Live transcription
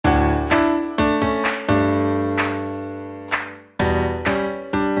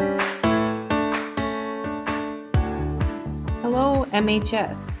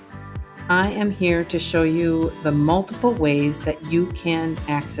MHS. I am here to show you the multiple ways that you can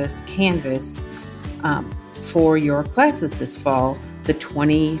access Canvas for your classes this fall, the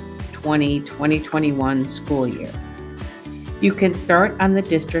 2020-2021 school year. You can start on the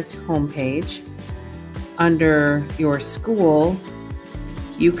district homepage. Under your school,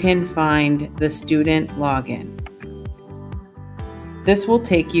 you can find the student login. This will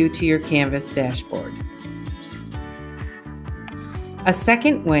take you to your Canvas dashboard. A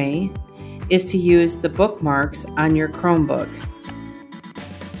second way is to use the bookmarks on your Chromebook.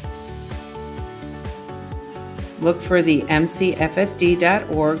 Look for the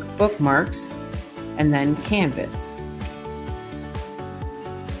mcfsd.org bookmarks and then Canvas.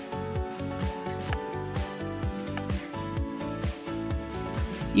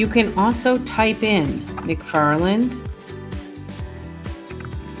 You can also type in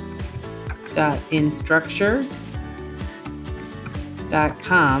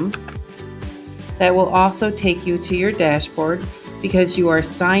McFarland.instructure.com. That will also take you to your dashboard. Because you are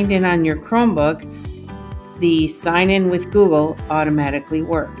signed in on your Chromebook, the sign in with Google automatically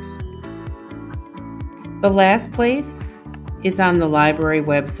works. The last place is on the library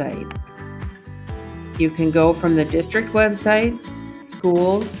website. You can go from the district website,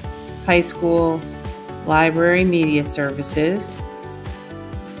 schools, high school, library media services,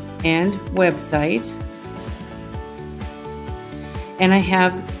 and website. And I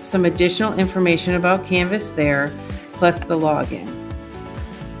have some additional information about Canvas there, plus the login.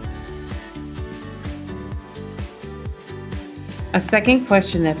 A second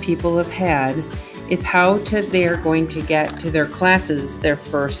question that people have had is how they are going to get to their classes their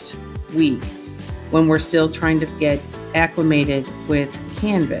first week when we're still trying to get acclimated with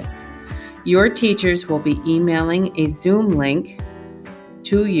Canvas. Your teachers will be emailing a Zoom link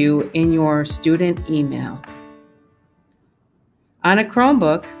to you in your student email. On a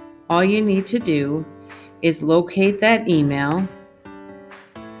Chromebook, all you need to do is locate that email,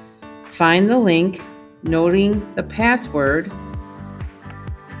 find the link, noting the password,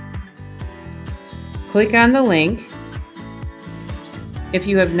 click on the link. If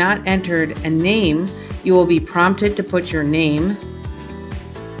you have not entered a name, you will be prompted to put your name,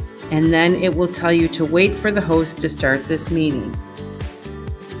 and then it will tell you to wait for the host to start this meeting.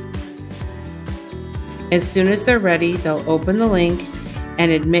 As soon as they're ready, they'll open the link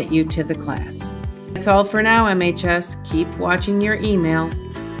and admit you to the class. That's all for now, MHS. Keep watching your email.